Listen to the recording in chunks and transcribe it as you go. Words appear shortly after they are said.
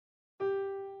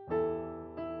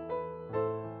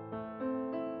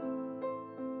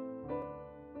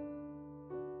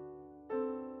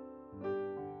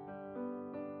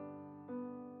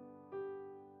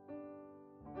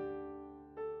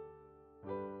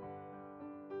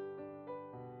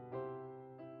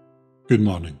Good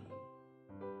morning.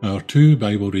 Our two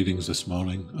Bible readings this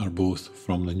morning are both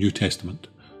from the New Testament.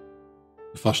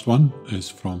 The first one is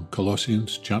from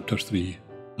Colossians chapter 3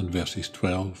 and verses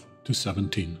 12 to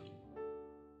 17.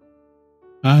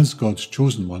 As God's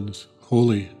chosen ones,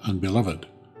 holy and beloved,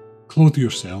 clothe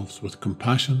yourselves with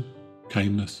compassion,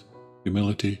 kindness,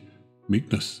 humility,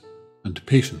 meekness, and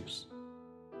patience.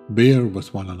 Bear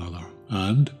with one another,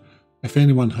 and, if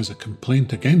anyone has a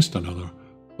complaint against another,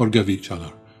 forgive each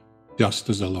other. Just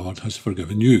as the Lord has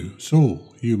forgiven you, so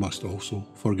you must also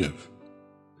forgive.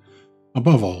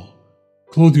 Above all,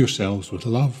 clothe yourselves with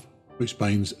love, which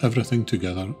binds everything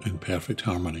together in perfect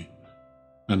harmony.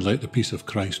 And let the peace of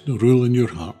Christ rule in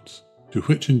your hearts, to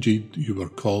which indeed you were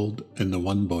called in the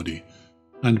one body,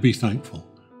 and be thankful.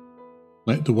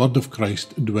 Let the word of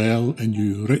Christ dwell in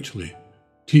you richly.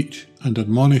 Teach and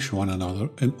admonish one another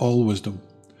in all wisdom,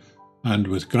 and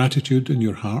with gratitude in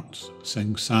your hearts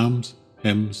sing psalms,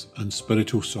 hymns, and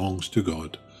spiritual songs to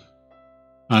God.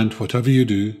 And whatever you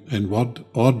do, in word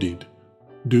or deed,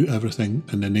 do everything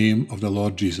in the name of the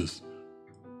Lord Jesus,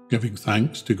 giving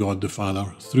thanks to God the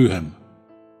Father through him.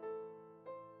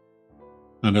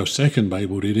 And our second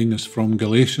Bible reading is from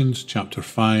Galatians chapter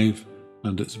 5,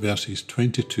 and it's verses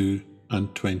 22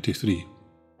 and 23.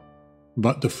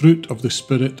 But the fruit of the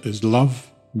Spirit is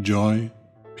love, joy,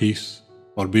 peace,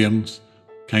 forbearance,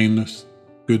 kindness,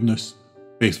 goodness,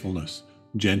 faithfulness,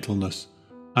 gentleness,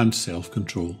 and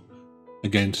self-control.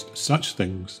 Against such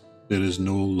things there is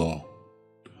no law.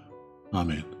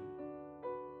 Amen.